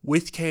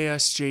With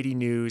KSJD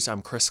News,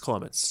 I'm Chris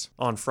Clements.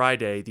 On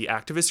Friday, the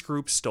activist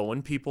group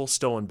Stolen People,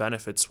 Stolen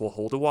Benefits will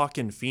hold a walk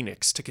in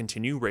Phoenix to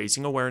continue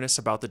raising awareness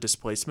about the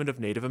displacement of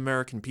Native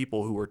American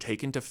people who were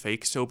taken to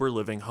fake sober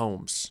living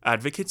homes.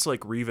 Advocates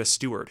like Reva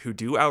Stewart, who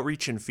do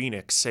outreach in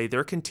Phoenix, say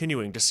they're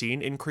continuing to see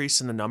an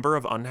increase in the number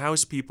of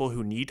unhoused people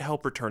who need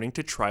help returning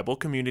to tribal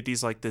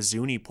communities like the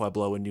Zuni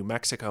Pueblo in New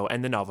Mexico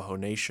and the Navajo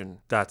Nation.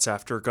 That's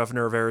after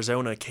Governor of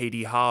Arizona,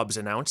 Hobbs,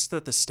 announced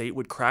that the state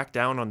would crack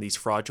down on these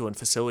fraudulent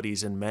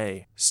facilities in May.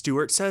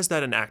 Stewart says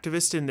that an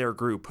activist in their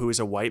group who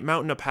is a White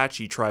Mountain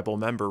Apache tribal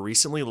member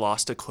recently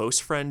lost a close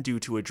friend due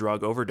to a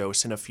drug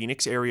overdose in a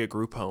Phoenix area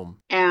group home.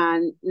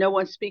 And no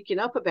one's speaking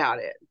up about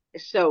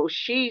it. So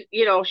she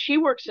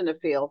works in the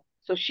field,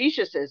 so she's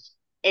just as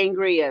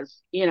angry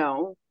as,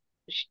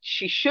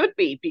 she should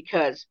be,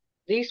 because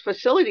these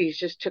facilities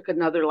just took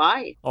another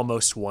life.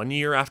 Almost 1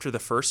 year after the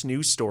first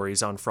news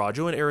stories on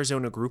fraudulent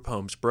Arizona group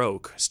homes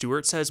broke,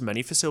 Stewart says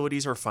many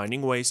facilities are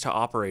finding ways to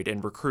operate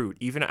and recruit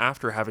even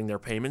after having their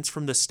payments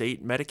from the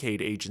state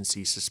Medicaid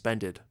agency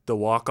suspended. The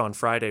walk on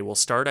Friday will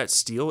start at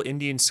Steele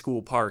Indian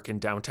School Park in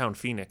downtown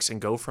Phoenix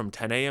and go from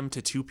 10 a.m.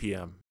 to 2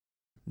 p.m.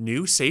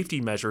 New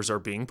safety measures are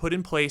being put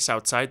in place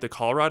outside the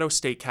Colorado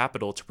State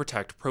Capitol to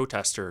protect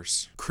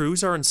protesters.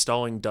 Crews are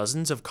installing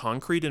dozens of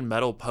concrete and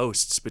metal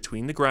posts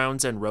between the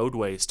grounds and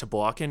roadways to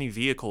block any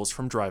vehicles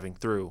from driving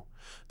through.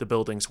 The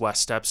building's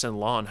west steps and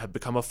lawn have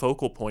become a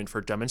focal point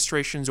for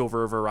demonstrations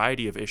over a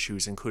variety of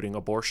issues, including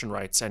abortion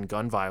rights and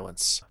gun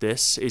violence.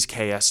 This is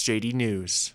KSJD News.